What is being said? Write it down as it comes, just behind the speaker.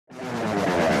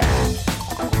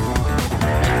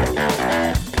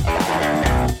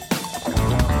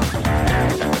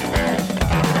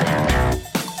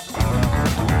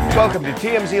Welcome to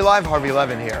TMZ Live. Harvey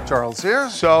Levin here. Charles here.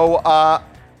 So,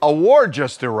 a war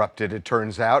just erupted, it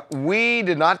turns out. We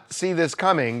did not see this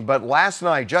coming, but last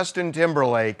night, Justin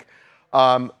Timberlake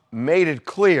made it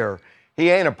clear he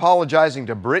ain't apologizing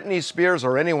to Britney Spears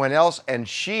or anyone else, and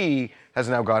she has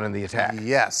now gone in the attack.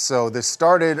 Yes, so this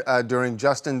started during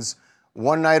Justin's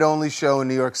one-night-only show in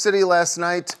New York City last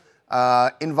night.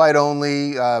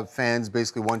 Invite-only, fans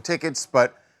basically won tickets,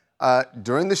 but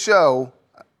during the show,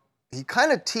 he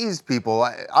kind of teased people.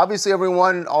 Obviously,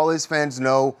 everyone, all his fans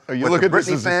know. You look at this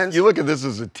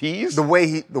as a tease? The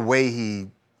way he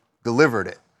delivered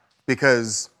it,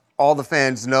 because all the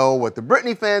fans know what the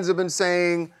Britney fans have been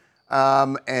saying,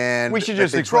 and we should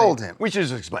just they trolled him. We should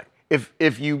just explain.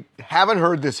 If you haven't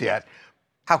heard this yet,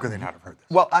 how could they not have heard this?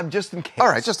 Well, I'm just in case. All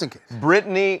right, just in case.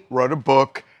 Britney wrote a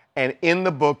book, and in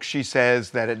the book she says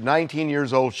that at 19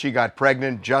 years old she got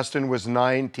pregnant. Justin was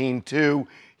 19 too.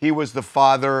 He was the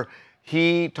father.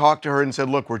 He talked to her and said,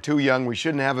 look, we're too young. We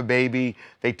shouldn't have a baby.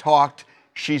 They talked.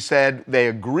 She said they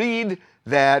agreed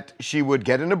that she would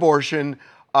get an abortion.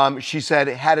 She said,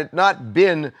 had it not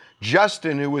been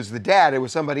Justin who was the dad, it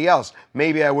was somebody else,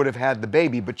 maybe I would have had the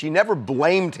baby. But she never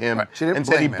blamed him and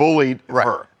said he bullied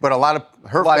her. But a lot of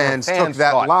her fans took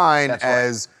that line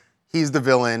as he's the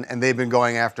villain, and they've been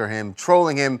going after him,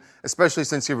 trolling him, especially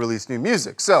since he released new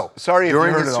music. So, sorry if you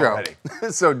heard it already.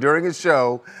 So during his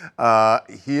show,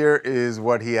 here is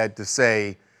what he had to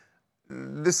say.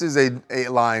 This is a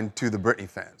line to the Britney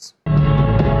fans.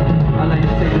 I'd like to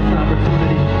take this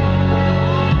opportunity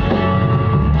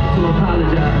to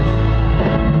apologize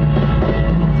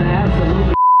to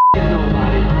absolutely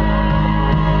nobody.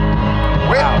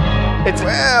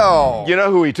 Well, you know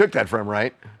who he took that from,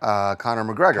 right? Conor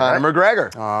McGregor. Conor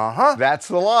McGregor. Uh-huh. That's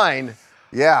the line.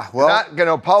 Yeah, well. Not going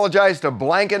to apologize to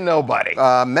blanking nobody.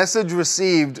 Message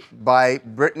received by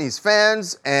Britney's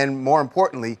fans, and more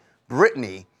importantly,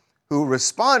 Britney, who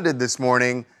responded this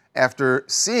morning after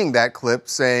seeing that clip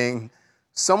saying,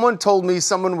 someone told me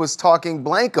someone was talking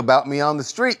blank about me on the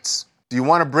streets. Do you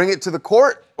want to bring it to the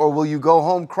court, or will you go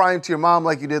home crying to your mom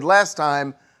like you did last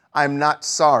time? I'm not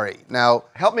sorry. Now,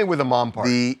 help me with the mom part.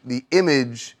 The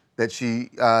image that she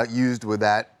used with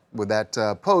that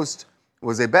post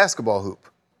was a basketball hoop.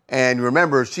 And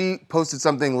remember, she posted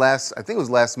something I think it was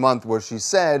last month, where she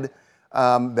said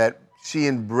that she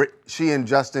and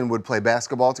Justin would play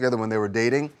basketball together when they were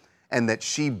dating, and that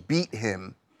she beat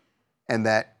him, and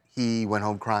that he went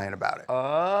home crying about it.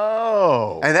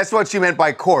 Oh. And that's what she meant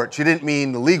by court. She didn't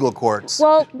mean the legal courts.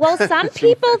 Well, some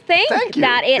people think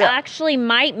that it actually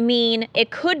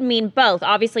could mean both.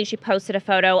 Obviously, she posted a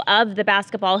photo of the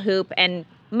basketball hoop and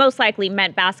most likely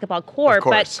meant basketball court,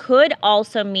 but could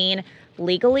also mean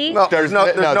legally. No, there's no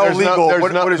legal.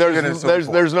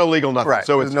 There's no legal nothing. Right.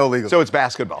 So there's no legal. So it's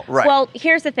basketball. Right. Well,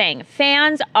 here's the thing.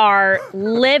 Fans are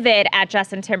livid at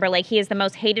Justin Timberlake. He is the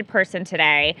most hated person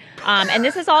today. And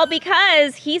this is all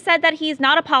because he said that he's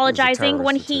not apologizing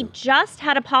when he just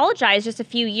had apologized just a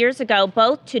few years ago,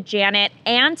 both to Janet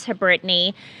and to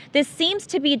Britney. This seems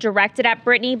to be directed at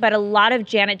Britney, but a lot of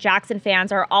Janet Jackson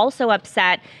fans are also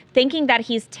upset, thinking that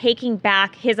he's taking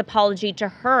back his apology to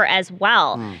her as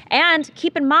well. And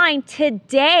keep in mind,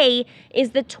 today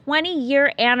is the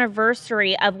 20-year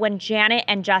anniversary of when Janet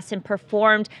and Justin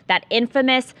performed that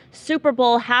infamous Super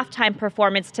Bowl halftime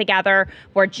performance together,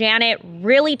 where Janet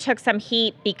really took some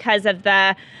heat because of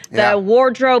the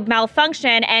wardrobe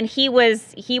malfunction, and he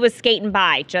was skating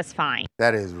by just fine.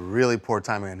 That is really poor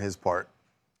timing on his part.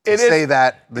 To say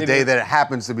that the day that it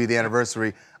happens to be the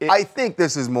anniversary, I think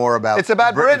this is more about it's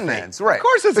about Britney fans, right? Of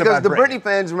course, it's about Britney. Because the Britney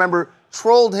fans, remember,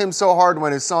 trolled him so hard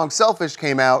when his song "Selfish"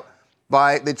 came out.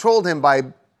 They trolled him by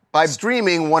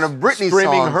streaming one of Britney's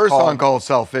songs, song called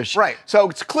 "Selfish." Right. So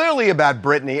it's clearly about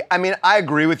Britney. I mean, I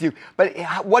agree with you, but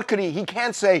what could he? He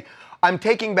can't say, "I'm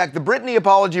taking back the Britney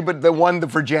apology," but the one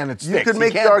for Janet sticks. You could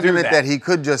make the argument that he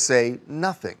could just say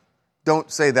nothing.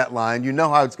 Don't say that line. You know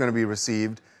how it's going to be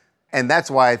received. And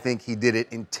that's why I think he did it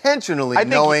intentionally,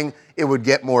 knowing it would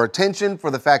get more attention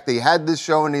for the fact that he had this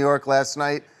show in New York last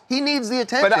night. He needs the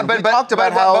attention. We talked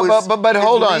about how his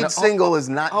lead single is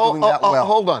not doing that well.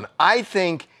 Hold on. I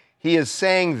think he is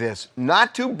saying this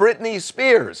not to Britney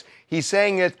Spears. He's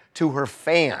saying it to her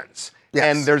fans. Yes.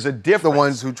 And there's a difference. The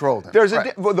ones who trolled him.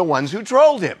 The ones who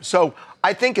trolled him. So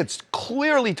I think it's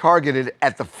clearly targeted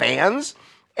at the fans,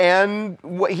 and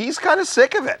he's kind of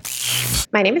sick of it.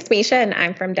 My name is Misha, and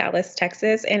I'm from Dallas,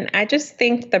 Texas. And I just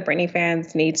think the Britney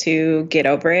fans need to get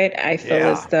over it. I feel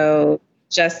as though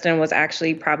Justin was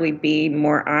actually probably being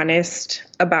more honest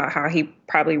about how he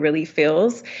probably really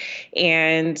feels.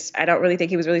 And I don't really think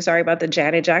he was really sorry about the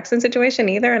Janet Jackson situation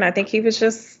either. And I think he was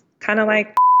just kind of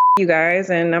like, you guys,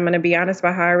 and I'm going to be honest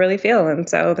about how I really feel. And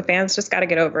so the fans just got to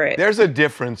get over it. There's a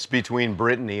difference between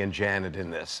Britney and Janet in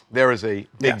this. There is a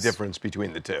big difference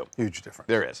between the two. Huge difference.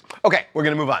 There is. Okay, we're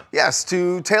going to move on. Yes,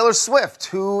 to Taylor Swift,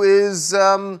 who is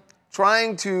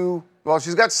trying to, well,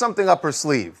 she's got something up her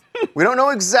sleeve. We don't know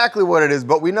exactly what it is,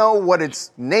 but we know what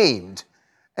it's named,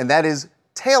 and that is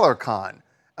TaylorCon.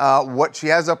 What she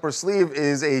has up her sleeve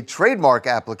is a trademark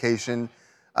application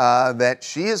that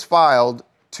she has filed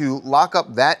to lock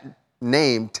up that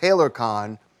name,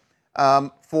 TaylorCon,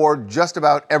 for just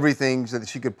about everything that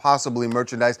she could possibly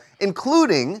merchandise,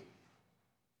 including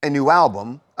a new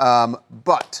album,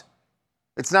 but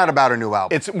it's not about a new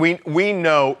album. We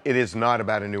know it is not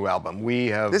about a new album. We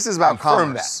have This is about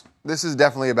confirmed commerce. This is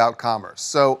definitely about commerce.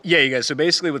 So Yeah, you guys. So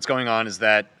basically what's going on is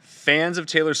that fans of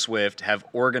Taylor Swift have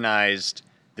organized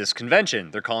this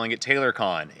convention. They're calling it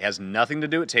TaylorCon. It has nothing to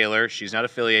do with Taylor. She's not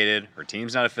affiliated. Her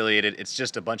team's not affiliated. It's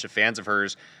just a bunch of fans of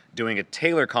hers doing a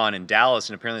TaylorCon in Dallas,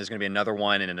 and apparently there's going to be another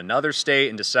one in another state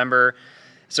in December.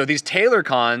 So these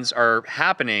TaylorCons are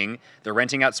happening. They're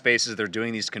renting out spaces. They're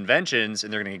doing these conventions,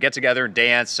 and they're going to get together,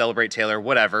 dance, celebrate Taylor,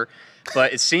 whatever.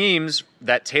 But it seems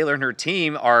that Taylor and her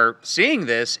team are seeing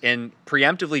this and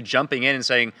preemptively jumping in and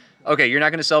saying, okay, you're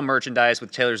not going to sell merchandise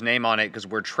with Taylor's name on it because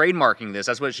we're trademarking this.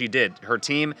 That's what she did. Her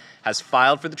team has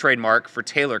filed for the trademark for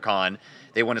TaylorCon.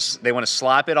 They want to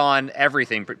slap it on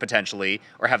everything potentially,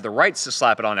 or have the rights to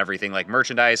slap it on everything, like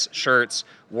merchandise, shirts,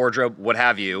 wardrobe, what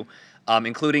have you,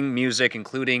 including music,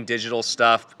 including digital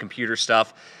stuff, computer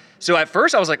stuff. So at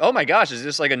first I was like, oh my gosh, is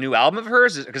this like a new album of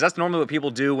hers? Because that's normally what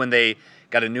people do when they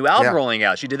got a new album rolling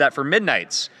out. She did that for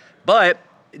Midnights. But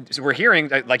so we're hearing,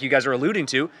 like you guys are alluding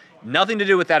to, nothing to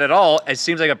do with that at all. It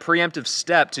seems like a preemptive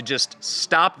step to just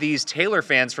stop these Taylor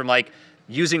fans from like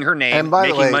using her name,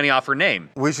 making money off her name.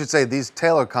 We should say these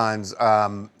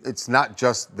TaylorCons, it's not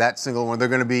just that single one. There are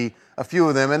going to be a few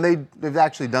of them, and they've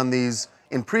actually done these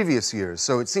in previous years.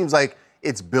 So it seems like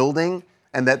it's building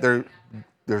and that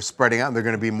they're spreading out, and they're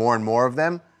going to be more and more of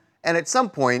them. And at some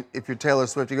point, if you're Taylor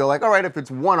Swift, you go like, all right, if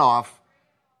it's one-off,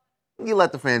 you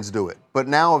let the fans do it. But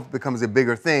now it becomes a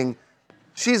bigger thing.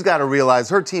 She's got to realize,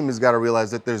 her team has got to realize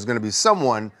that there's going to be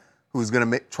someone who's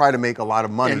going to try to make a lot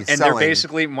of money and selling. They're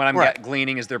basically, what I'm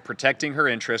gleaning is they're protecting her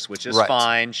interests, which is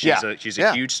fine. She's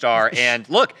a huge star. And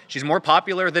look, she's more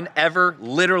popular than ever,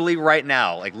 literally right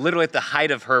now. Like literally at the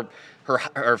height of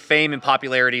her fame and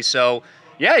popularity. So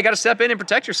yeah, you got to step in and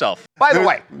protect yourself. By the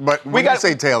way, but we got to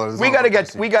say Taylor. We got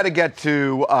to get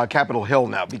to Capitol Hill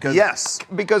now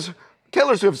because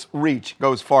Taylor Swift's reach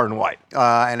goes far and wide.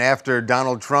 And after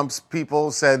Donald Trump's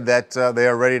people said that they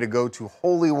are ready to go to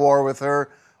holy war with her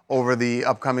over the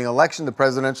upcoming election, the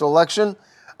presidential election,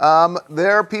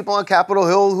 there are people on Capitol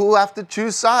Hill who have to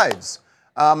choose sides.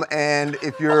 And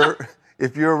if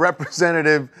you're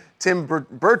Representative Tim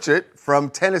Burchett from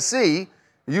Tennessee,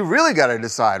 you really got to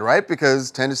decide, right? Because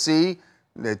Tennessee,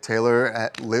 Taylor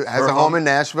has a home in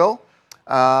Nashville.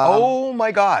 Oh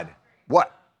my God!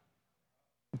 What?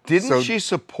 Didn't she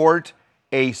support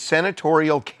a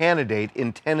senatorial candidate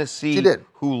in Tennessee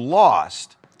who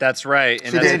lost? That's right.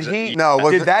 And did he? No.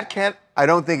 Did that can't? I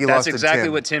don't think he lost to Tim. That's exactly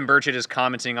what Tim Burchett is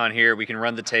commenting on here. We can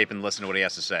run the tape and listen to what he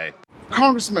has to say.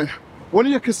 Congressman, one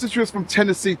of your constituents from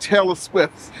Tennessee, Taylor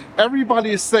Swift,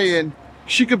 everybody is saying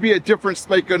she could be a difference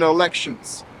maker in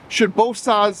elections. Should both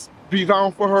sides be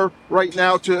vowing for her right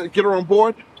now to get her on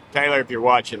board? Taylor, if you're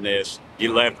watching this,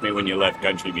 you left me when you left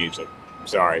country music.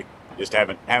 Sorry. Just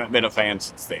haven't been a fan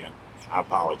since then. I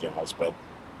apologize, but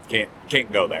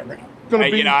can't go that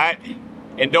route.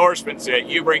 Endorsements.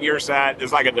 You bring your side.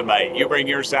 It's like a debate. You bring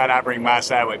your side, I bring my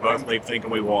side. We both leave thinking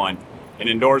we won. And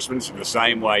endorsements are the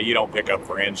same way. You don't pick up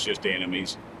friends, just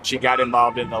enemies. She got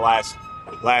involved in the last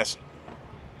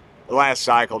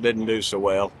cycle. Didn't do so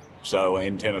well. So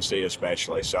in Tennessee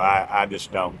especially. So I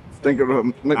just don't.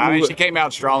 She came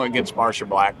out strong against Marsha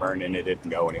Blackburn, and it didn't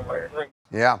go anywhere.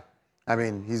 Yeah, I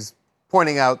mean he's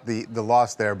pointing out the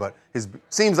loss there, but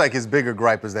seems like his bigger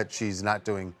gripe is that she's not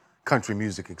doing country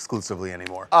music exclusively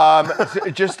anymore.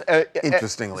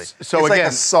 Interestingly. So it's like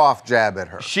a soft jab at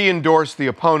her. She endorsed the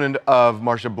opponent of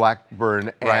Marsha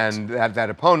Blackburn, and that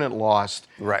opponent lost.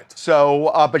 Right. So,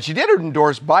 but she did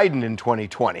endorse Biden in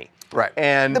 2020. Right.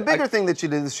 And the bigger thing that she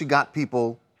did is she got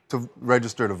people to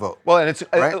register to vote. Well, and it's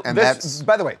and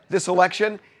by the way, this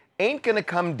election ain't going to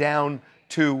come down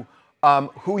to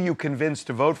who you convince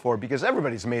to vote for, because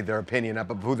everybody's made their opinion up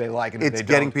of who they like and who they don't. It's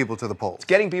getting people to the polls. It's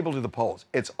getting people to the polls.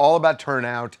 It's all about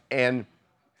turnout, and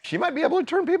she might be able to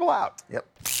turn people out. Yep.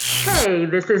 Hey,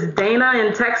 this is Dana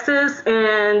in Texas,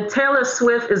 and Taylor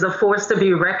Swift is a force to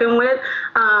be reckoned with.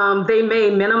 They may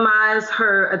minimize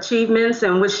her achievements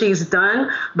and what she's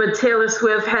done, but Taylor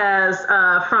Swift has,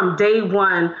 from day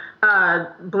one,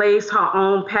 blazed her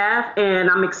own path, and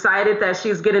I'm excited that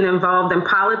she's getting involved in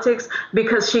politics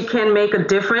because she can make a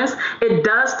difference. It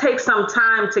does take some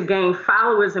time to gain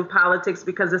followers in politics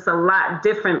because it's a lot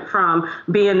different from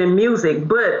being in music,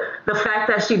 but the fact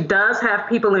that she does have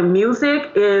people in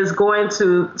music is going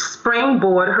to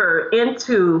springboard her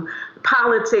into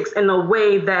politics in a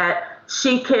way that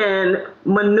she can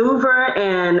maneuver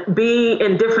and be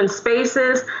in different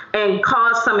spaces and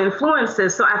cause some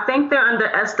influences. So I think they're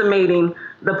underestimating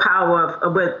the power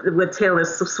of what Taylor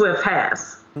Swift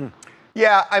has.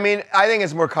 Yeah, I mean, I think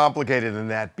it's more complicated than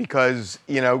that because,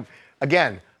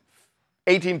 again,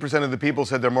 18% of the people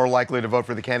said they're more likely to vote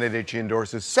for the candidate she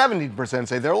endorses. 17%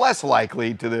 say they're less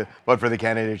likely to vote for the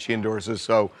candidate she endorses.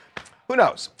 So who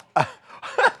knows?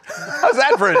 How's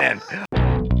that for an end?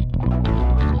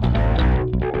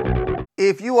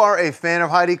 If you are a fan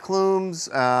of Heidi Klum's,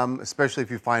 especially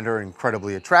if you find her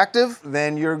incredibly attractive,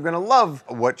 then you're going to love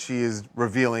what she is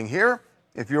revealing here.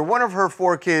 If you're one of her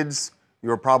 4 kids,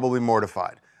 you're probably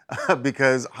mortified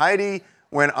because Heidi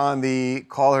went on the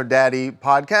Call Her Daddy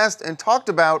podcast and talked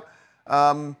about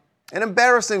an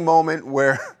embarrassing moment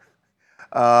where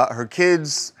her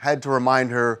kids had to remind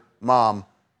her, "Mom,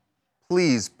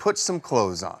 please put some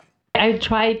clothes on." I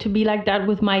try to be like that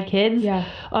with my kids. Yeah.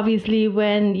 Obviously,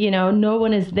 when, no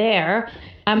one is there,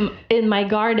 I'm in my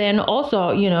garden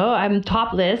also, I'm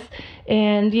topless.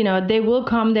 And, they will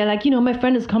come. They're like, my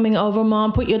friend is coming over,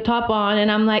 Mom, put your top on. And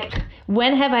I'm like,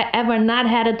 when have I ever not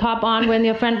had a top on when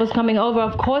your friend was coming over?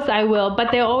 Of course I will.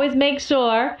 But they always make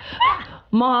sure,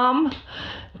 Mom,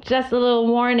 just a little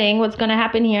warning, what's going to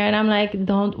happen here. And I'm like,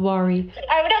 don't worry.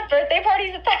 I would have birthday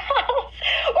parties at the house,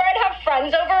 or I'd have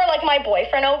friends over, like my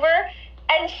boyfriend over,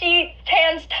 and she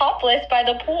tans topless by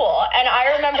the pool. And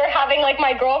I remember having like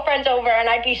my girlfriends over, and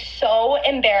I'd be so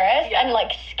embarrassed and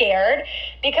like scared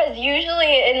because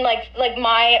usually in like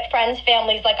my friends'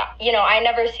 families, like, I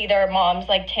never see their moms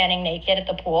like tanning naked at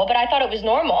the pool, but I thought it was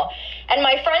normal. And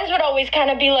my friends would always kind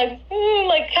of be like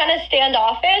kind of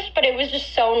standoffish, but it was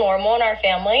just so normal in our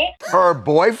family. Her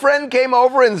boyfriend came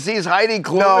over and sees Heidi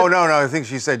Klum? No. I think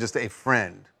she said just a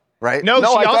friend, right? No,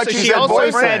 she also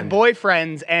boyfriend. said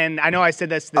boyfriends, and I know I said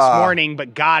this morning,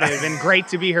 but God, it would have been great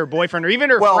to be her boyfriend or even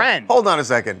her friend. Hold on a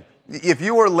second. If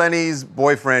you were Lenny's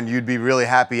boyfriend, you'd be really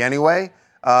happy anyway.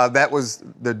 That was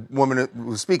the woman who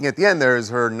was speaking at the end. There is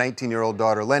her 19-year-old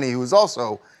daughter, Lenny, who is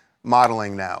also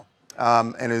modeling now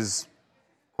and is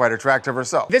quite attractive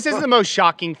herself. This is the most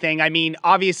shocking thing. I mean,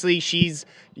 obviously, she's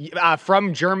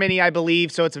from Germany, I believe,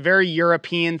 so it's a very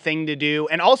European thing to do.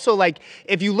 And also, like,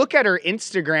 if you look at her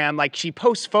Instagram, like, she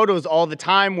posts photos all the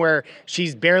time where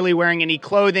she's barely wearing any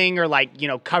clothing or, like,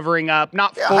 covering up,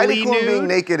 not fully Heidi Klum nude. being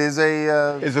naked is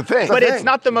a thing. But it's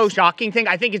not the most shocking thing.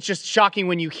 I think it's just shocking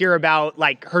when you hear about,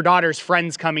 like, her daughter's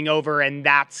friends coming over, and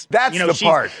that's the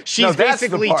part. She's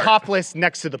basically topless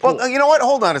next to the pool. Well, you know what?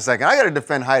 Hold on a second. I got to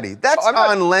defend Heidi. That's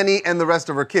on Lenny and the rest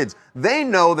of her kids. They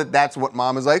know that that's what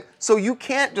mom is like, so you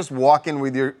can't just walk in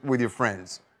with your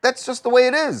friends. That's just the way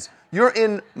it is. You're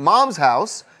in mom's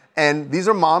house, and these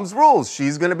are mom's rules.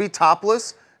 She's going to be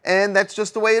topless, and that's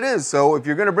just the way it is. So if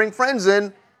you're going to bring friends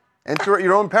in, enter at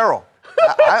your own peril.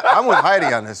 I'm with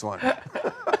Heidi on this one.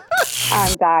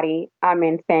 I'm Dottie. I'm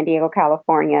in San Diego,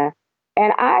 California.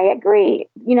 And I agree.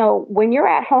 When you're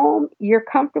at home, you're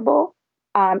comfortable.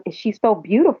 She's so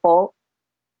beautiful.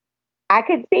 I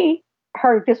could see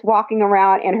her just walking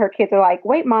around and her kids are like,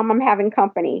 wait, Mom, I'm having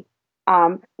company.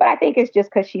 But I think it's just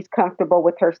because she's comfortable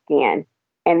with her skin.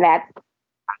 And that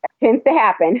tends to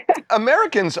happen.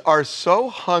 Americans are so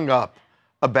hung up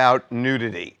about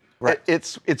nudity. Right.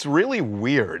 It's really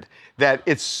weird that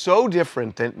it's so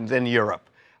different than Europe.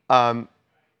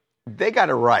 They got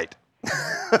it right.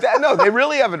 No, they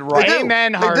really have it right.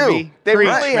 Amen, Harvey. They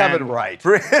really have it right.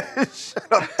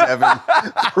 Shut up, Devin.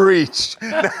 Preach.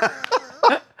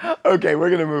 Okay,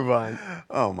 we're gonna move on.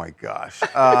 Oh my gosh.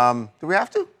 Do we have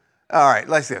to? All right,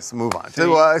 let's move on.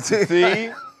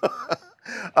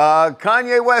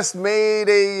 Kanye West made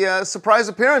a surprise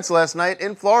appearance last night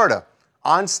in Florida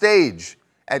on stage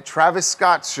at Travis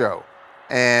Scott's show.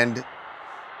 And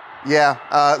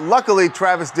luckily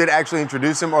Travis did actually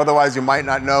introduce him, otherwise you might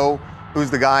not know who's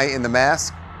the guy in the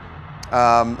mask.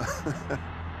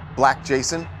 Black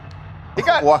Jason. He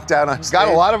walked out on stage. Got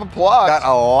a lot of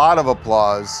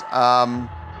applause.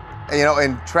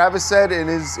 And Travis said in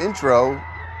his intro,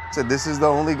 said, this is the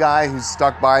only guy who's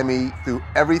stuck by me through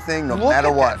everything, no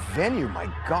matter what. Look at that venue, my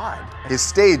God. His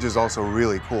stage is also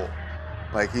really cool.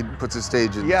 Like he puts his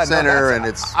stage in Yeah, the center, no, and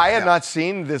it's. I had not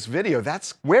seen this video.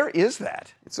 Where is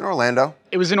that? It's in Orlando.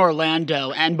 It was in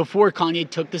Orlando, and before Kanye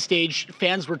took the stage,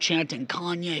 fans were chanting,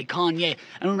 Kanye, Kanye.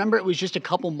 And remember, it was just a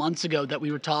couple months ago that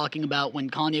we were talking about when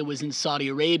Kanye was in Saudi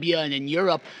Arabia and in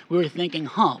Europe. We were thinking,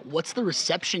 what's the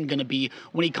reception going to be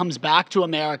when he comes back to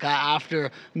America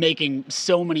after making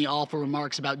so many awful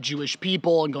remarks about Jewish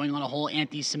people and going on a whole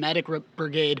anti-Semitic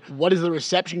brigade? What is the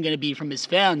reception going to be from his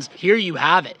fans? Here you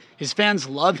have it. His fans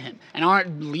love him and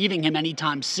aren't leaving him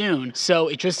anytime soon. So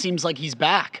it just seems like he's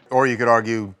back. Or you could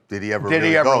argue, did he ever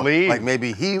leave? Like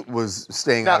maybe he was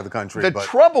staying out of the country. The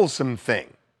troublesome thing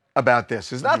about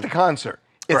this is not the concert.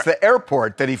 It's the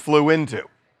airport that he flew into.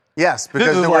 Yes,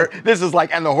 because this is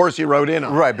like, and the horse he rode in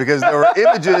on. Right, because there were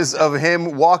images of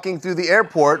him walking through the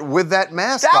airport with that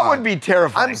mask on. That would be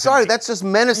terrifying. I'm sorry, that's just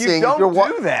menacing. You don't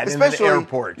do that especially in an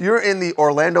airport. You're in the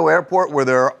Orlando airport where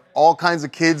there are all kinds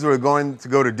of kids who are going to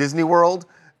go to Disney World,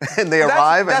 and they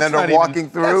arrive and then they're walking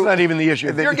through. That's not even the issue.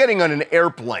 If you're getting on an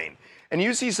airplane and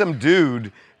you see some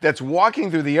dude that's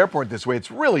walking through the airport this way, it's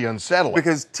really unsettling.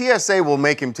 Because TSA will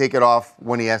make him take it off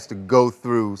when he has to go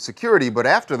through security, but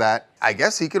after that, I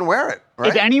guess he can wear it, right?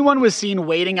 If anyone was seen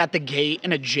waiting at the gate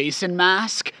in a Jason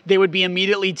mask, they would be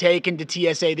immediately taken to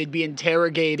TSA. They'd be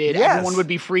interrogated. Yes. Everyone would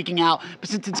be freaking out. But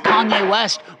since it's Kanye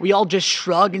West, we all just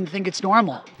shrug and think it's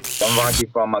normal. I'm Rocky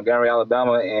from Montgomery,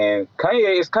 Alabama, and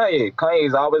Kanye is Kanye. Kanye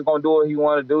is always going to do what he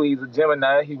want to do. He's a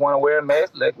Gemini. He want to wear a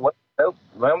mask. Like, what?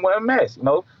 Let him wear a mask.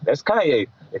 That's Kanye.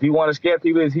 If he want to scare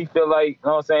people, if he feel like,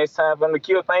 it's time for him to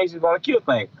kill things, he's going to kill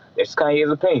things. That's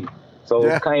Kanye's opinion. So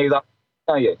Kanye's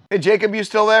Kanye. Hey, Jacob, you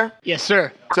still there? Yes,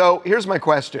 sir. So here's my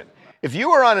question. If you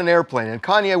were on an airplane and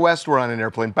Kanye West were on an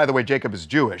airplane, by the way, Jacob is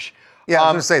Jewish. Yeah, I was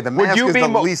going to say, the mask is the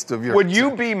least of your Would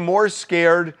you be more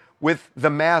scared with the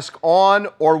mask on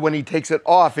or when he takes it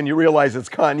off and you realize it's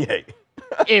Kanye?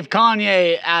 If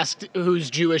Kanye asked who's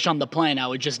Jewish on the plane, I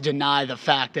would just deny the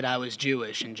fact that I was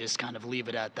Jewish and just kind of leave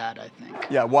it at that, I think.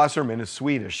 Yeah, Wasserman is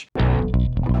Swedish.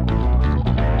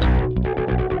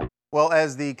 Well,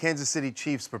 as the Kansas City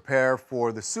Chiefs prepare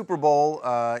for the Super Bowl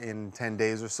in 10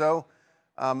 days or so,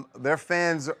 their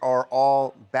fans are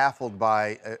all baffled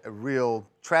by a real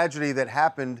tragedy that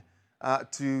happened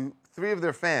to 3 of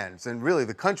their fans. And really,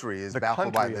 the country is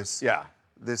baffled by this. Yeah.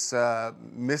 This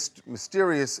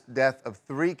mysterious death of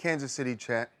 3 Kansas City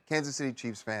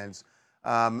Chiefs fans.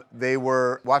 They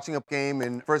were watching a game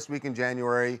in first week in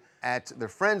January at their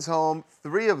friend's home.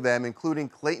 3 of them, including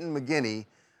Clayton McGinney,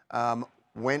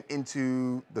 went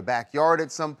into the backyard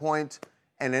at some point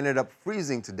and ended up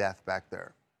freezing to death back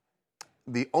there.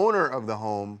 The owner of the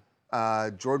home,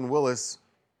 Jordan Willis,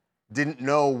 didn't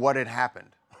know what had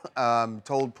happened.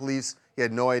 Told police he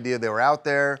had no idea they were out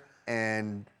there,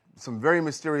 and some very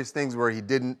mysterious things where he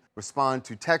didn't respond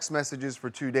to text messages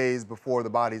for 2 days before the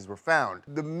bodies were found.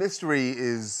 The mystery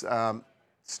is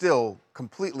still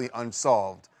completely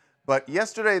unsolved. But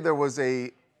yesterday there was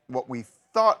what we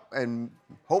thought and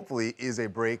hopefully is a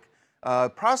break.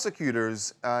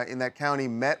 Prosecutors in that county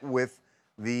met with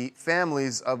the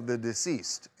families of the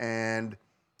deceased and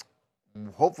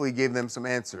hopefully gave them some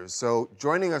answers. So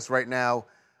joining us right now,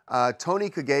 Tony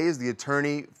Kagay is the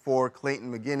attorney for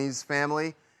Clayton McGinney's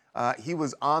family. He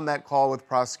was on that call with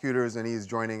prosecutors, and he is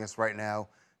joining us right now.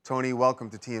 Tony, welcome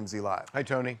to TMZ Live. Hi,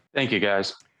 Tony. Thank you,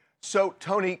 guys. So,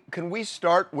 Tony, can we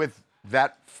start with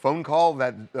that phone call,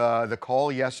 the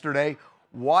call yesterday?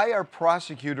 Why are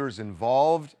prosecutors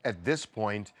involved at this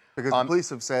point? Because the police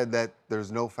have said that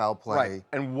there's no foul play. Right.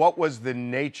 And what was the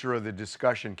nature of the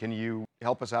discussion? Can you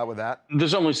help us out with that?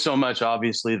 There's only so much,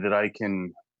 obviously, that I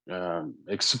can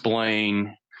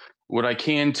explain. What I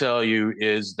can tell you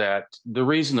is that the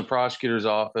reason the prosecutor's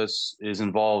office is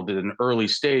involved at an early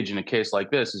stage in a case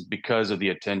like this is because of the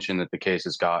attention that the case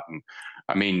has gotten.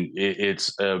 I mean,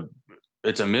 it's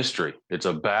a mystery. It's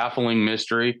a baffling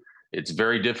mystery. It's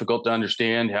very difficult to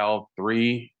understand how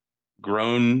 3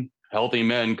 grown, healthy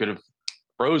men could have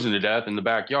frozen to death in the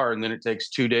backyard, and then it takes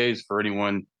 2 days for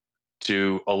anyone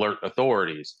to alert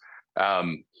authorities.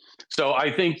 So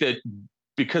I think that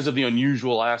because of the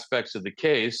unusual aspects of the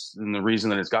case and the reason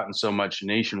that it's gotten so much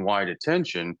nationwide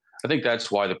attention, I think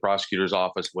that's why the prosecutor's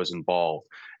office was involved.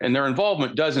 And their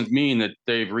involvement doesn't mean that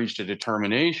they've reached a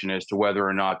determination as to whether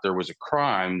or not there was a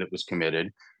crime that was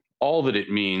committed. All that it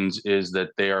means is that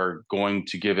they are going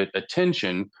to give it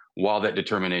attention while that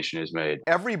determination is made.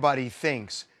 Everybody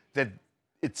thinks that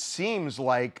it seems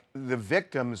like the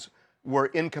victims were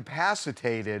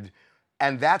incapacitated,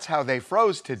 and that's how they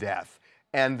froze to death.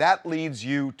 And that leads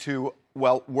you to,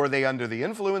 well, were they under the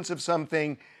influence of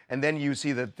something? And then you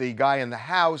see that the guy in the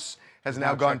house has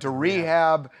now gone to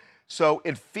rehab. So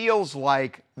it feels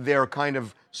like they're kind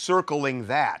of circling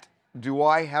that. Do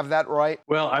I have that right?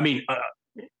 Well, I mean,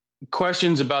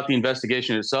 questions about the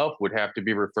investigation itself would have to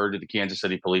be referred to the Kansas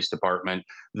City Police Department.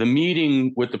 The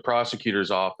meeting with the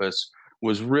prosecutor's office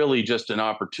was really just an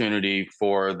opportunity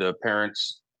for the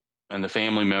parents and the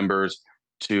family members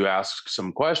to ask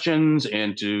some questions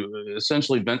and to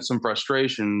essentially vent some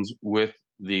frustrations with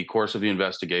the course of the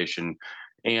investigation.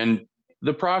 And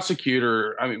the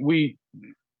prosecutor, I mean,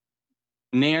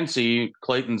 Nancy,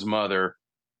 Clayton's mother,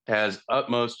 has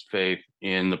utmost faith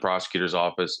in the prosecutor's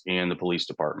office and the police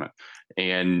department.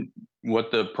 And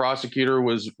what the prosecutor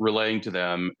was relaying to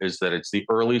them is that it's the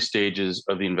early stages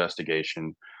of the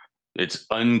investigation. It's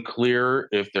unclear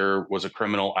if there was a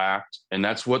criminal act, and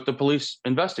that's what the police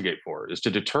investigate for, is to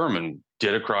determine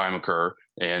did a crime occur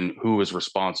and who is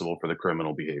responsible for the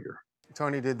criminal behavior.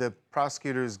 Tony, did the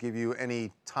prosecutors give you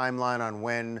any timeline on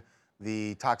when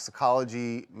the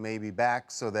toxicology may be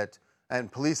back so that,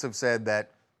 and police have said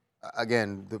that,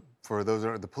 again, the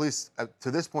police to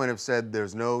this point have said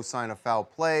there's no sign of foul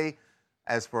play.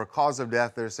 As for a cause of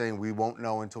death, they're saying we won't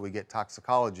know until we get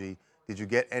toxicology. Did you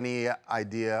get any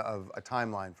idea of a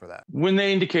timeline for that? When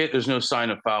they indicate there's no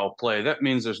sign of foul play, that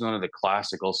means there's none of the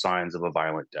classical signs of a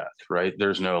violent death, right?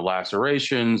 There's no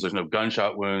lacerations, there's no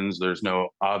gunshot wounds, there's no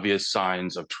obvious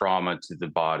signs of trauma to the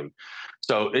body.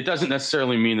 So it doesn't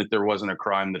necessarily mean that there wasn't a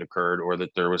crime that occurred or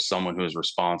that there was someone who is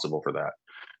responsible for that.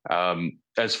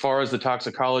 As far as the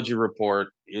toxicology report,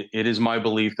 it is my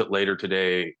belief that later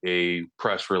today a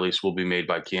press release will be made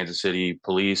by Kansas City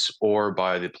Police or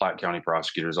by the Platte County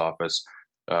Prosecutor's Office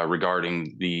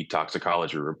regarding the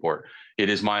toxicology report. It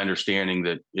is my understanding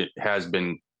that it has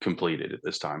been completed at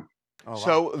this time. Oh, wow.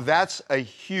 So that's a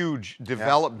huge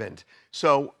development. Yeah.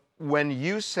 So when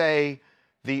you say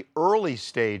the early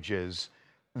stages,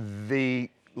 the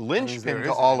linchpin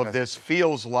to all of this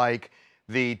feels like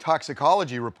the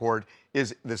toxicology report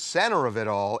is the center of it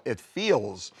all. It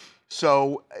feels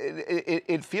so.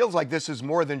 It feels like this is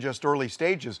more than just early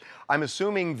stages. I'm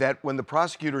assuming that when the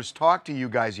prosecutors talked to you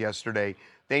guys yesterday,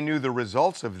 they knew the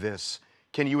results of this.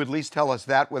 Can you at least tell us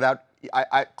that without?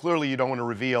 Clearly, you don't want to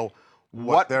reveal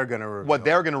what they're going to reveal. What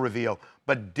they're going to reveal.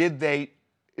 But did they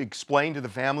explain to the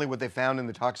family what they found in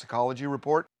the toxicology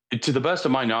report? To the best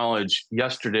of my knowledge,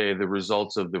 yesterday the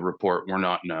results of the report were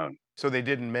not known. So they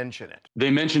didn't mention it? They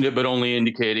mentioned it, but only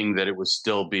indicating that it was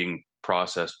still being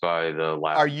processed by the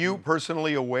lab. Are you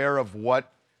personally aware of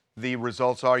what the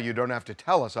results are? You don't have to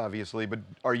tell us, obviously, but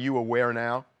are you aware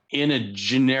now? In a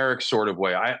generic sort of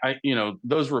way.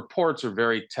 Those reports are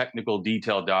very technical,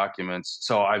 detailed documents,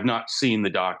 so I've not seen the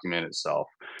document itself.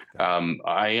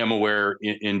 I am aware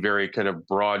in very kind of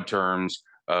broad terms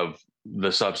of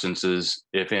the substances,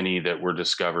 if any, that were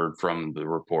discovered from the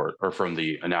report or from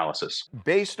the analysis.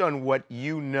 Based on what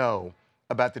you know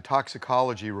about the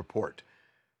toxicology report,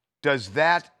 does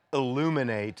that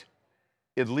illuminate,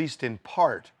 at least in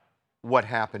part, what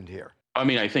happened here? I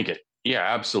mean, I think it, yeah,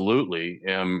 absolutely.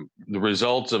 The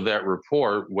results of that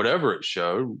report, whatever it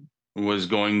showed, was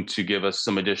going to give us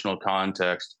some additional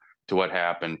context to what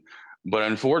happened. But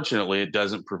unfortunately, it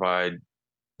doesn't provide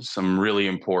some really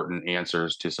important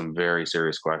answers to some very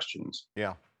serious questions.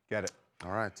 Yeah, get it.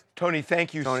 All right. Tony,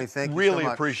 thank you. Tony, thank you really so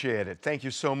much. Appreciate it. Thank you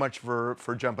so much for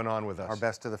jumping on with us. Our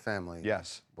best to the family.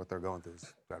 Yes. What they're going through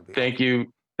is gotta be Thank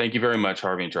you. Thank you very much,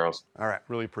 Harvey and Charles. All right.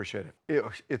 Really appreciate it.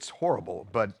 It's horrible,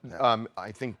 but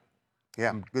I think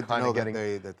I'm good to know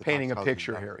that the painting a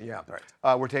picture here. Yeah.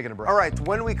 All right. We're taking a break. All right.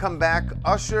 When we come back,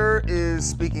 Usher is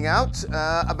speaking out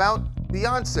about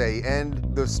Beyonce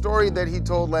and the story that he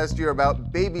told last year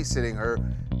about babysitting her.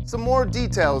 Some more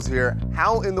details here.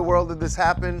 How in the world did this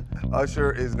happen?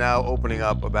 Usher is now opening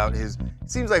up about his,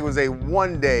 seems like it was a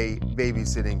one-day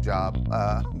babysitting job,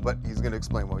 but he's going to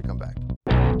explain when we come back.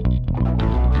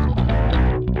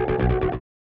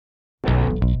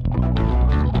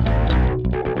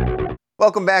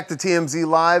 Welcome back to TMZ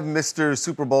Live, Mr.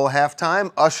 Super Bowl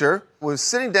halftime. Usher was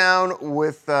sitting down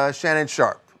with Shannon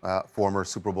Sharpe, former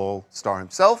Super Bowl star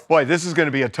himself. Boy, this is going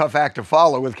to be a tough act to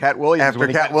follow with Cat Williams. After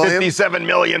Cat Williams, 57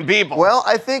 million people. Well,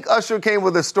 I think Usher came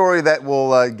with a story that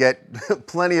will get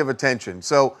plenty of attention.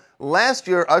 So last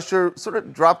year, Usher sort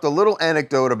of dropped a little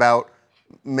anecdote about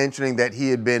mentioning that he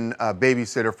had been a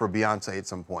babysitter for Beyonce at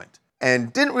some point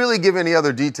and didn't really give any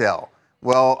other detail.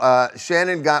 Well,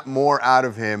 Shannon got more out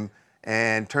of him.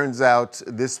 And turns out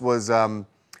this was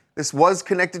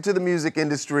connected to the music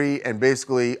industry, and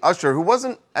basically Usher, who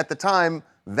wasn't at the time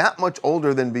that much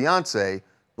older than Beyonce,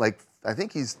 like I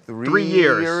think he's 3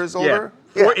 years older.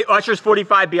 Yeah. Usher's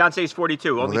 45, Beyonce's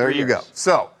 42. Well, only there 3 you years. go.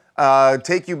 So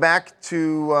take you back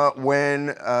to when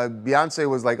Beyonce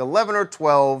was like 11 or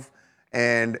 12,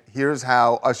 And here's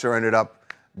how Usher ended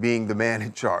up being the man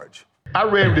in charge. I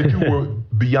read that you were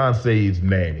Beyonce's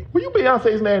nanny. Were you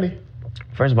Beyonce's nanny?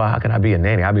 First of all, how can I be a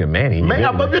nanny? I'll be a manny.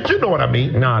 Man, but you know what I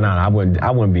mean. No, I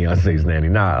wouldn't be Beyonce's nanny.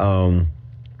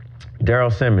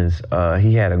 Daryl Simmons,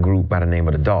 he had a group by the name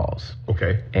of the Dolls.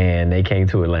 Okay. And they came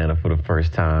to Atlanta for the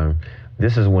first time.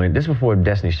 This is before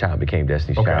Destiny's Child became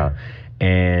Destiny's Child.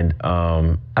 And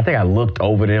I think I looked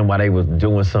over them while they was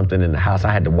doing something in the house.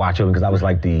 I had to watch them because I was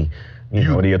like the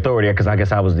authority, because I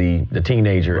guess I was the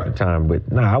teenager at the time.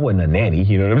 But no, I wasn't a nanny,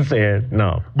 you know what I'm saying?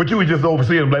 No. But you were just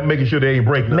overseeing them, like making sure they ain't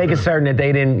break nothing. Making certain that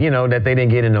they didn't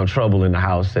get in no trouble in the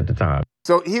house at the time.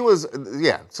 So he was,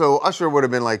 so Usher would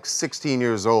have been like 16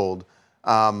 years old.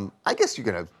 I guess you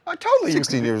could have totally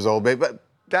 16 years old, babe, but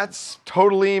that's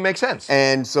totally makes sense.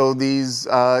 And so these,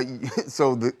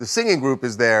 so the singing group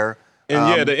is there.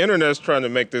 And the internet's trying to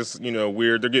make this,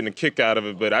 weird. They're getting a kick out of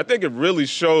it, but I think it really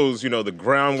shows, the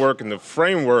groundwork and the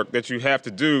framework that you have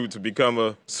to do to become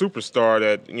a superstar.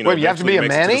 That Wait, you have to be a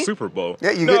makes it to manny? the Super Bowl.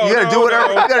 Yeah, you got to do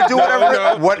whatever. You got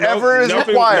to do whatever is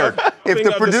required. If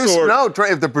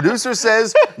the producer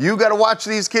says you got to watch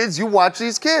these kids, you watch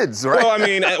these kids, right?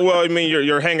 Well, I mean,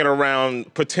 you're hanging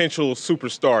around potential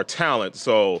superstar talent,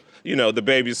 so. The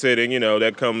babysitting,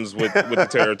 that comes with the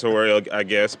territory, I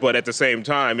guess. But at the same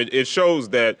time, it shows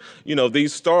that,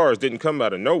 these stars didn't come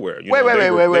out of nowhere.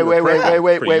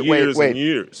 Wait. Years and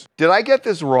years. Did I get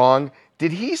this wrong?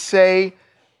 Did he say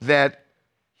that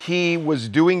he was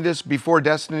doing this before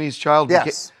Destiny's Child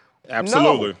Yes.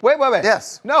 Absolutely. No. Wait.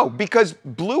 Yes. No, because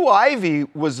Blue Ivy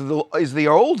is the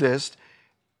oldest.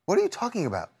 What are you talking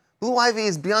about? Blue Ivy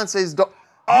is Beyonce's daughter.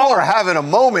 You are having a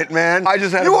moment, man. I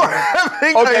just had You are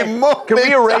having a moment. Can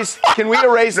we erase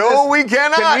No, this? we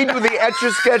cannot. Can we do the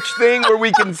Etch-a-Sketch thing where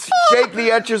we can shake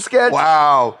the Etch-a-Sketch?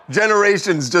 Wow.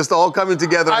 Generations just all coming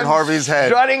together in Harvey's head.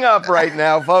 Shutting up right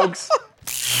now, folks.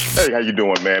 Hey, how you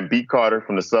doing, man? Beat Carter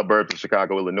from the suburbs of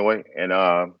Chicago, Illinois. And,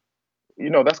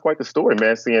 that's quite the story,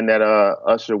 man, seeing that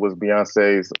Usher was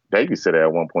Beyonce's babysitter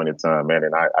at one point in time, man.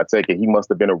 And I take it he must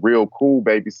have been a real cool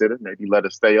babysitter. Maybe let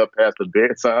her stay up past the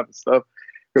bedtime and stuff.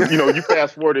 You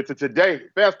fast forward into today,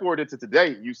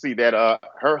 you see that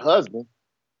her husband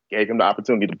gave him the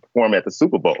opportunity to perform at the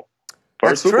Super Bowl.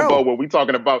 First Super Bowl where we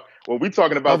talking about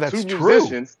two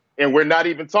musicians, and we're not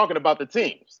even talking about the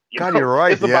teams. You're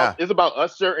right. It's about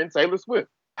Usher and Taylor Swift.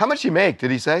 How much you make?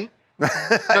 Did he say?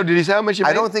 No, did he say how much you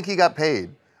make? I don't think he got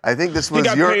paid. I think this was he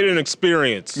got paid in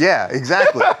experience. Yeah,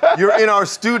 exactly. You're in our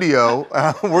studio.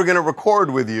 We're going to record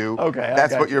with you. Okay.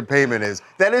 That's what your payment is.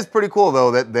 That is pretty cool,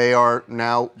 though, that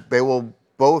they will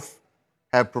both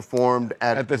have performed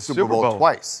at the Super Bowl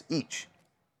twice each.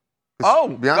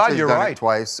 Oh, Beyonce's God, you're done right. it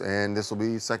twice, and this will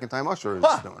be the second time Usher is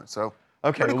doing it. So,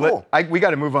 okay, pretty cool. We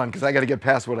got to move on because I got to get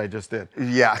past what I just did.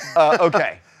 Yeah.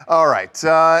 Okay. All right.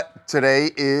 Today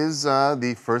is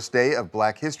the first day of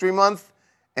Black History Month.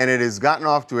 And it has gotten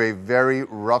off to a very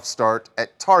rough start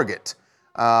at Target,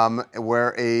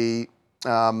 where a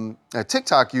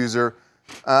TikTok user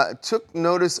took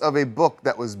notice of a book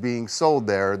that was being sold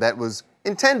there that was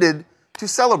intended to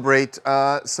celebrate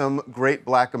some great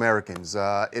Black Americans.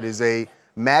 It is a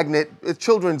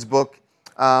children's book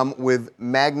with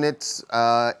magnets,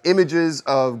 images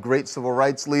of great civil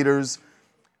rights leaders,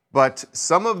 but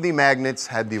some of the magnets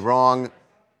had the wrong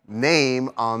name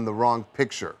on the wrong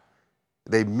picture.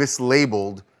 They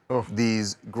mislabeled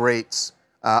these greats,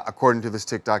 according to this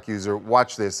TikTok user.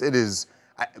 Watch this.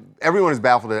 Everyone is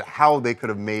baffled at how they could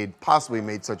have possibly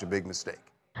made such a big mistake.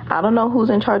 I don't know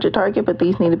who's in charge of Target, but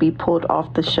these need to be pulled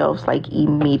off the shelves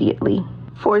immediately.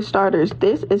 For starters,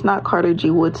 this is not Carter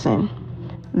G. Woodson.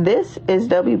 This is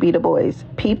W.B. Du Bois.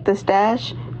 Peep the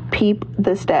stash, peep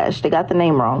the stash. They got the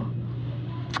name wrong.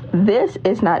 This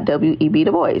is not W.E.B.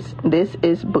 Du Bois. This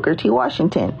is Booker T.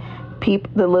 Washington. Peep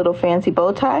the little fancy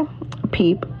bow tie.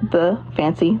 Peep the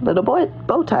fancy little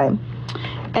bow tie.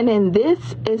 And then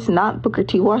this is not Booker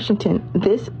T. Washington.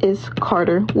 This is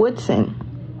Carter Woodson.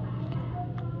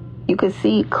 You can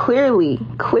see clearly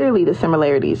the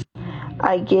similarities.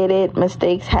 I get it,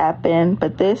 mistakes happen,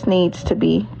 but this needs to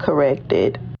be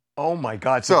corrected. Oh my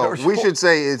God! So we should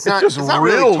say it's not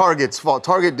really Target's fault.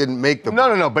 Target didn't make the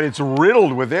book. No, but it's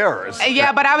riddled with errors.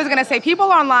 Yeah, but I was going to say people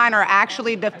online are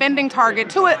actually defending Target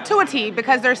to a T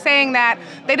because they're saying that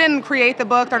they didn't create the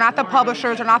book, they're not the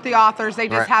publishers, they're not the authors, they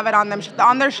just have it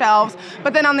on their shelves.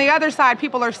 But then on the other side,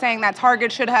 people are saying that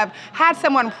Target should have had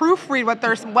someone proofread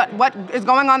what is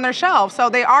going on their shelves. So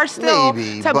they are still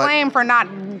to blame for not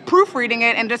proofreading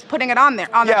it and just putting it on their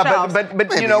shelves.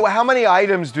 But you know, how many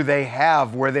items do they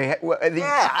have where they?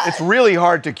 It's really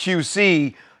hard to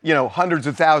QC, hundreds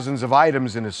of thousands of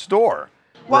items in a store.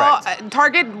 Well,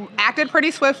 Target acted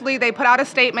pretty swiftly. They put out a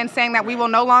statement saying that we will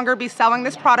no longer be selling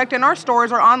this product in our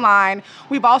stores or online.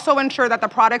 We've also ensured that the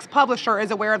product's publisher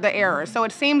is aware of the errors. So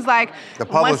it seems like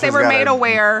once they were made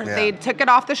aware, they took it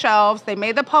off the shelves. They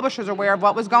made the publishers aware of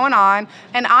what was going on.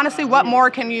 And honestly, what more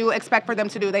can you expect for them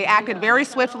to do? They acted very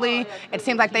swiftly. It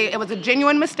seemed like it was a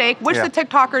genuine mistake, which the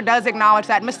TikToker does acknowledge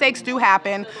that mistakes do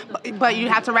happen, but you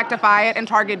have to rectify it. And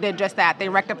Target did just that. They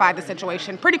rectified the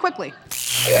situation pretty quickly.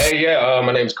 Hey,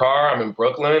 my name's Carr. I'm in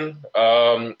Brooklyn.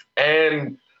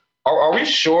 And are we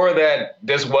sure that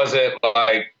this wasn't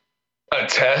like a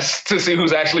test to see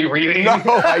who's actually reading? No,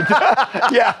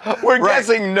 we're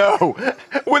guessing no.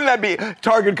 Wouldn't that be,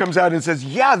 Target comes out and says,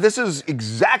 yeah, this is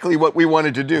exactly what we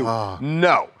wanted to do.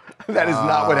 No, that is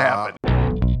not what happened.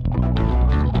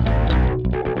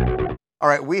 All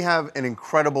right, we have an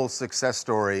incredible success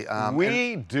story.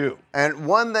 We do. And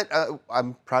one that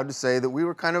I'm proud to say that we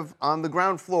were kind of on the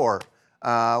ground floor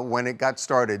when it got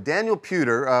started. Daniel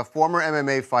Puder, a former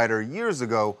MMA fighter years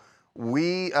ago,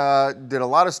 we did a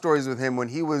lot of stories with him when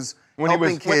he was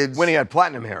helping kids. When he had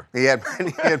platinum hair. He had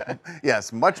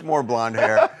yes, much more blonde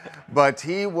hair. But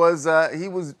he was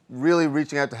really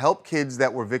reaching out to help kids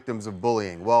that were victims of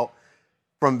bullying. Well,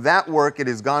 from that work, it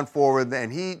has gone forward,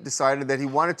 and he decided that he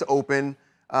wanted to open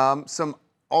some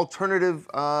alternative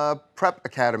prep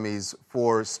academies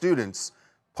for students,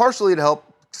 partially to help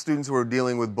students who are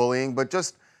dealing with bullying, but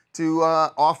just to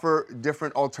offer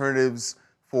different alternatives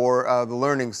for the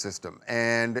learning system.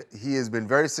 And he has been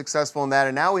very successful in that,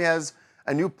 and now he has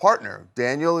a new partner.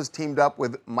 Daniel has teamed up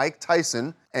with Mike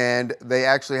Tyson, and they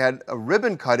actually had a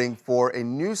ribbon cutting for a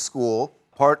new school,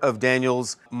 part of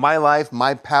Daniel's My Life,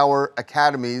 My Power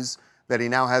academies that he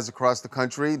now has across the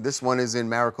country. This one is in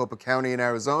Maricopa County in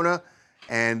Arizona,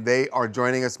 and they are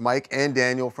joining us, Mike and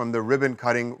Daniel, from the ribbon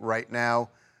cutting right now.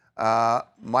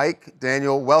 Mike,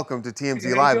 Daniel, welcome to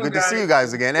TMZ Live. Good to see you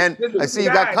guys again, and I see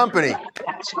you got company.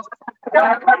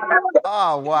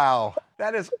 Oh, wow.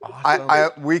 That is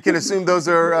awesome. We can assume those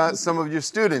are some of your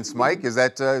students, Mike. Is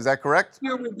that correct?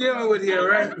 Yeah, we're dealing with here,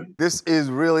 right? This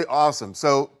is really awesome.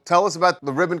 So tell us about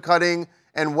the ribbon cutting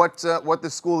and what the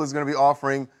school is going to be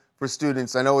offering for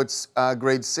students. I know it's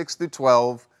grades 6 through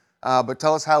 12, but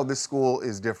tell us how this school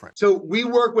is different. So we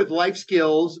work with life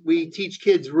skills. We teach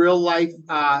kids real life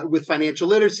with financial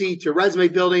literacy to resume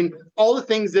building, all the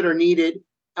things that are needed.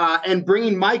 And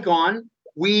bringing Mike on,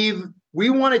 we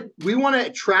want to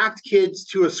attract kids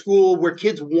to a school where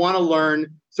kids want to learn.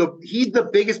 So he's the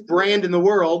biggest brand in the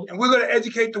world, and we're going to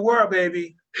educate the world,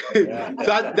 baby.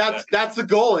 So that's the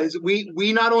goal. Is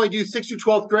we not only do 6th through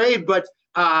 12th grade, but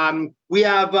we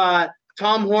have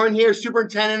Tom Horn here,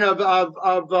 superintendent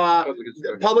of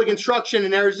public instruction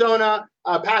in Arizona,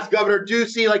 past Governor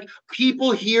Ducey. Like,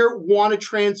 people here want to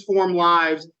transform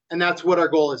lives, and that's what our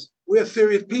goal is. We're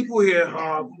serious people here.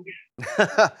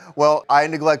 Well, I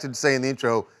neglected to say in the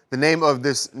intro, the name of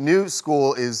this new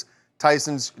school is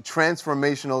Tyson's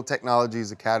Transformational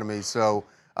Technologies Academy. So,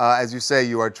 as you say,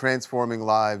 you are transforming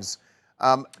lives.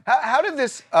 How did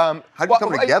this? How did it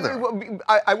come together?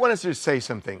 I want us to say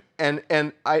something, and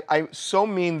I so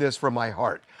mean this from my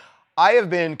heart. I have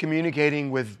been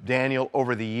communicating with Daniel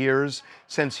over the years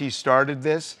since he started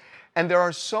this, and there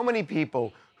are so many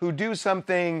people who do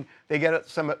something, they get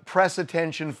some press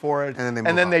attention for it, and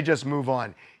then they just move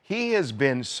on. He has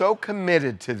been so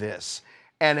committed to this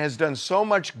and has done so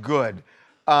much good.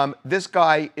 This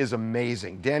guy is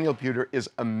amazing. Daniel Puder is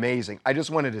amazing. I just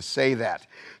wanted to say that.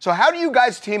 So how do you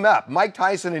guys team up, Mike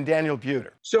Tyson and Daniel Puder?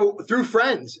 So through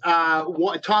friends.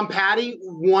 Tom Patty,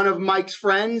 one of Mike's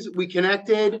friends, we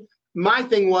connected. My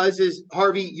thing is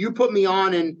Harvey, you put me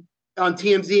on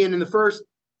TMZ, and in the first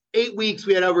 8 weeks,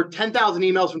 we had over 10,000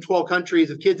 emails from 12 countries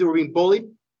of kids that were being bullied,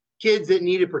 kids that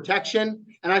needed protection.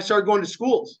 And I started going to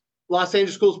schools, Los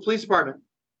Angeles Schools Police Department.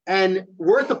 And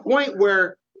we're at the point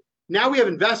where now we have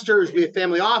investors, we have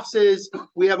family offices,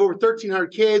 we have over 1,300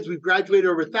 kids, we've graduated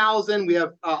over 1,000, we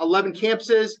have 11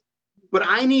 campuses. But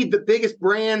I need the biggest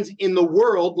brands in the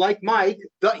world, like Mike.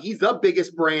 He's the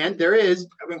biggest brand there is.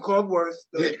 I've been called worse.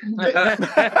 To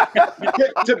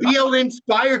be able to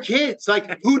inspire kids.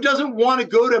 Like, who doesn't want to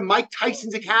go to Mike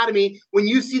Tyson's Academy? When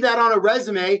you see that on a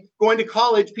resume, going to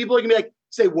college, people are going to be like,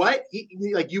 say what?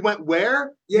 You went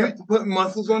where? Yeah, put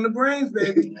muscles on the brains,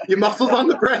 baby. Your muscles on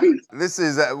the brains. This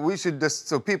is, we should just,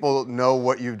 so people know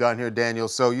what you've done here, Daniel.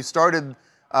 So you started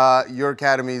your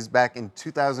academies back in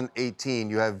 2018.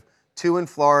 You have 2 in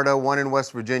Florida, 1 in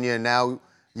West Virginia, and now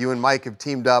you and Mike have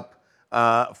teamed up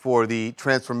for the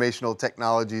Transformational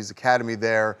Technologies Academy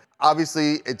there.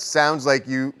 Obviously, it sounds like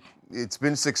it's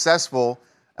been successful.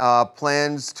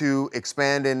 plans to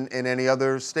expand in any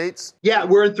other states? Yeah,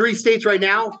 we're in 3 states right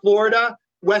now: Florida,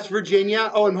 West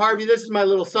Virginia. Oh, and Harvey, this is my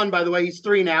little son, by the way. He's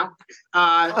 3 now.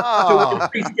 So we're in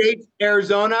 3 states: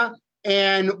 Arizona,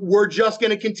 and we're just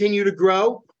going to continue to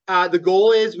grow. The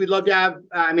goal is we'd love to have.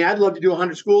 I'd love to do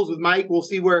 100 schools with Mike. We'll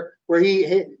see where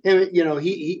he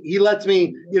lets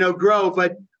me grow,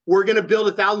 but. We're going to build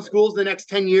 1,000 schools in the next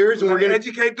 10 years. And we're going to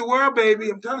educate the world, baby.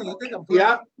 I'm telling you. I think I'm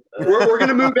Yeah. We're going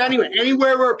to move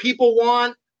anywhere where people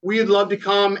want. We'd love to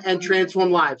come and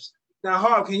transform lives. Now,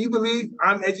 Harv, can you believe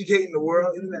I'm educating the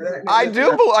world? I do.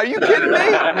 Are you kidding me?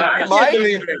 I can't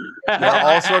believe it. There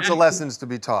are all sorts of lessons to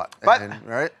be taught. But,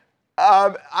 right?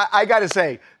 I got to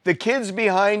say, the kids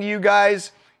behind you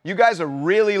guys are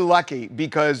really lucky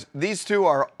because these 2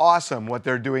 are awesome what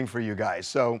they're doing for you guys.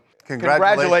 So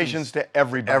congratulations to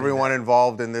everybody. Everyone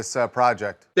involved in this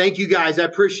project. Thank you, guys. I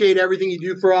appreciate everything you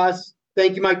do for us.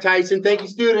 Thank you, Mike Tyson. Thank you,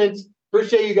 students.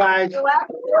 Appreciate you guys.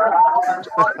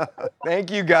 Thank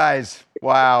you, guys.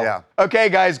 Wow. Yeah. Okay,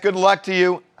 guys, good luck to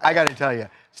you. I got to tell you,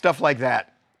 stuff like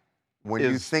that. When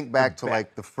you think back to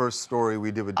like the first story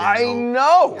we did with I Daniel,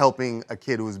 know. helping a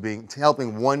kid who was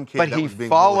helping one kid But that he was being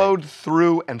followed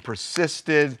through and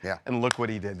persisted, Yeah. and look what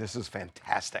he did. This is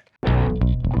fantastic.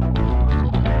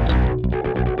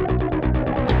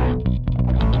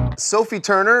 Sophie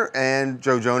Turner and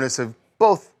Joe Jonas have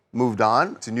both moved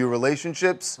on to new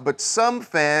relationships, but some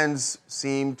fans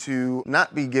seem to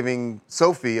not be giving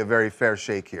Sophie a very fair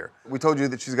shake here. We told you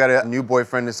that she's got a new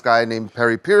boyfriend, this guy named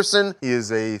Perry Pearson. He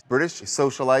is a British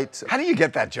socialite. How do you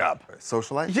get that job?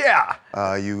 Socialite?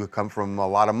 Yeah. You come from a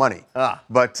lot of money.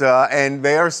 But, and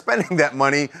they are spending that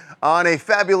money on a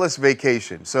fabulous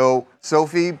vacation. So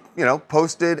Sophie,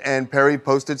 posted and Perry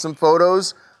posted some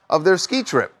photos of their ski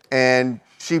trip. And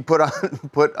she put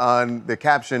on the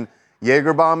caption,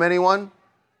 Jaeger bomb anyone?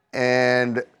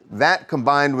 And that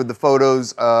combined with the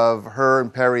photos of her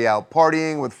and Perry out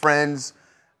partying with friends,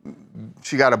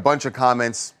 she got a bunch of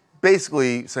comments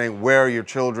basically saying, where are your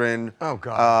children? Oh,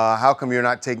 God. How come you're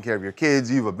not taking care of your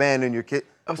kids? You've abandoned your kids.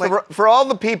 For all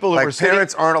the people who were sitting,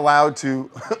 parents aren't allowed to.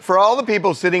 For all the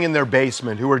people sitting in their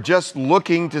basement who are just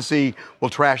looking to see, we'll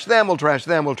trash them, we'll trash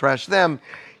them, we'll trash them,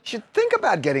 you should think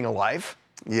about getting a life.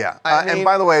 Yeah. I mean, and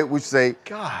by the way, we should say,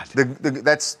 God.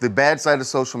 That's the bad side of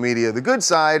social media. The good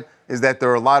side is that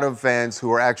there are a lot of fans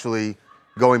who are actually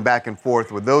going back and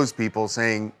forth with those people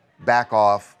saying, back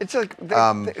off. It's like,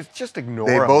 it's just ignore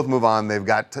They them. both move on. They've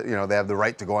got, they have the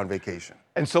right to go on vacation.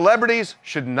 And celebrities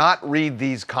should not read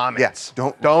these comments.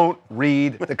 Yes, don't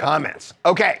read the comments.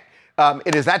 Okay,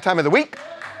 it is that time of the week.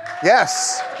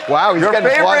 Yes. Wow, he's your getting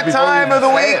plugged favorite before time we of the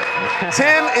even say week. it.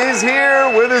 Tim is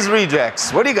here with his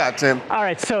rejects. What do you got, Tim? All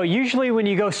right, so usually when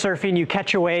you go surfing, you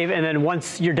catch a wave, and then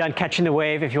once you're done catching the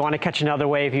wave, if you want to catch another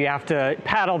wave, you have to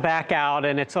paddle back out,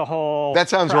 and it's a whole That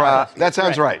sounds right. That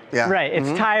sounds right. Yeah. Right, it's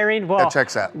tiring. Well, That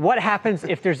checks out. What happens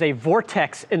if there's a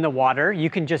vortex in the water? You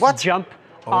can just jump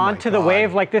onto the God.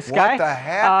 wave like this guy. What the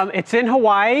heck? It's in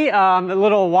Hawaii, a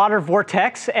little water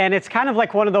vortex, and it's kind of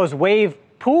like one of those wave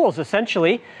pools,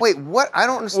 essentially. Wait, what? I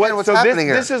don't understand what's happening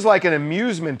here. This is like an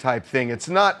amusement type thing. It's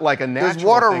not like a natural There's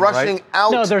water thing, rushing right?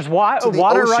 out. No, there's to water the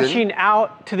ocean. rushing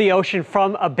out to the ocean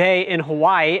from a bay in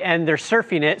Hawaii, and they're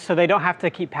surfing it, so they don't have to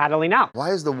keep paddling out.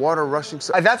 Why is the water rushing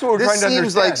so? That's what we're trying to understand.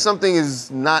 This seems like something is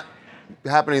not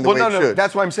happening the way it should.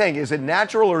 That's what I'm saying. Is it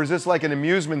natural or is this like an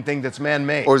amusement thing that's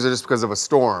man-made? Or is it just because of a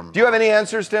storm? Do you have any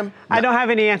answers, Tim? I don't have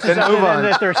any answers Then other move than on.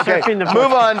 that they're surfing the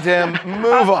Move on, Tim.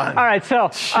 Move on. All right,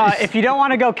 so if you don't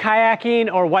want to go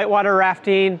kayaking or whitewater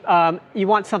rafting, you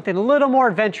want something a little more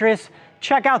adventurous,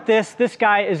 check out this. This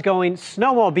guy is going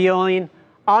snowmobiling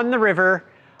on the river.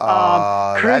 Cruising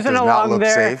that does not along look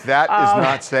there. safe. That is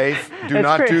not safe. Do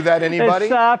not do that, anybody.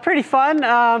 It's pretty fun.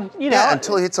 Yeah,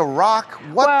 until he hits a rock.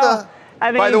 What the?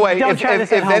 I mean, By the way, don't if try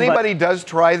this at home, anybody does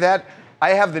try that,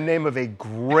 I have the name of a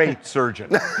great surgeon.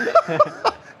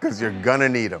 Because you're gonna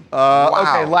need them.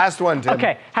 Okay, last one, Tim.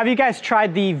 Okay, have you guys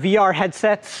tried the VR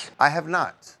headsets? I have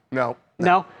not. No.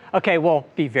 No? Okay, well,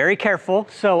 be very careful.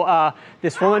 So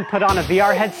this woman put on a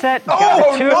VR headset.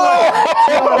 Oh, She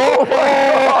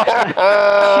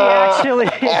actually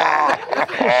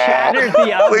shattered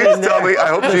the oven. Please tell me. I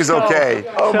hope she's okay.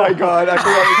 Oh my God, I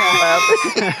feel like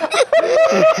laughing.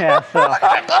 Yeah,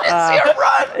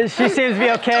 so, she seems to be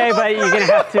okay, but you're gonna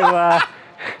have to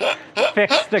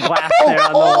fix the glass there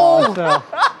on the wall. So.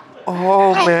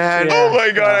 Oh man. Yeah. Oh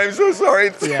my God, I'm so sorry.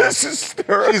 This is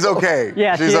hysterical. She's okay.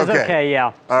 Yeah, she's she is okay.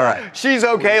 Yeah. All right. She's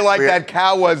okay, like that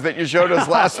cow was that you showed us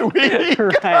last week.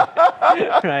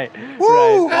 Right.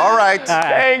 Woo! All right.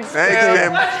 Thanks,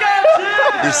 Tim.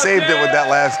 You saved it with that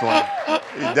last one.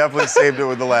 You definitely saved it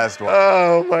with the last one.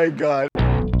 Oh my God.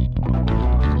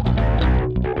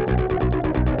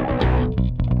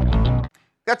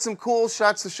 Got some cool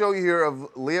shots to show you here of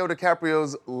Leo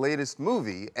DiCaprio's latest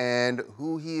movie and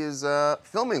who he is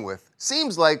filming with.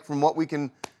 Seems like, from what we can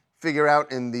figure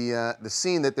out in the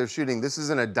scene that they're shooting, this is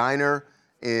in a diner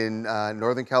in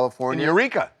Northern California. In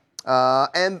Eureka.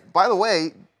 And by the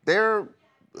way, there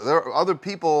are other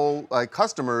people, like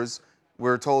customers,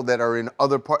 we're told, that are in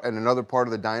another part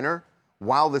of the diner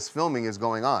while this filming is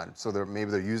going on. So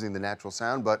maybe they're using the natural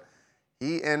sound, but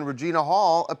he and Regina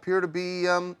Hall appear to be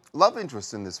love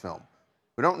interests in this film.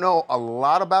 We don't know a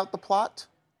lot about the plot.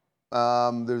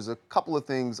 There's a couple of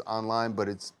things online, but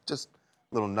it's just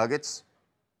little nuggets.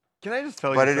 Can I just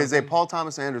tell you But something? it is a Paul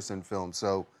Thomas Anderson film,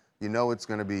 so you know it's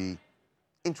going to be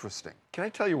interesting. Can I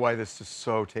tell you why this just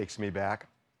so takes me back?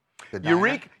 The diner?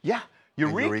 Eureka. Yeah.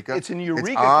 Eureka. It's in Eureka,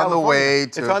 It's on California. the way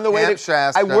to It's on the way Camp to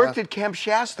Shasta. I worked at Camp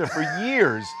Shasta for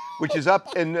years, which is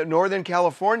up in Northern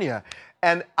California,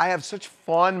 and I have such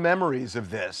fond memories of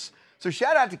this. So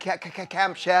shout out to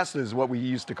Camp Shasta is what we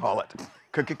used to call it.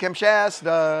 Camp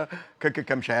Shasta,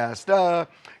 Camp Shasta,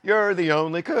 you're the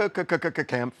only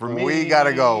camp for me. We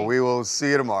gotta go. We will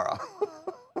see you tomorrow.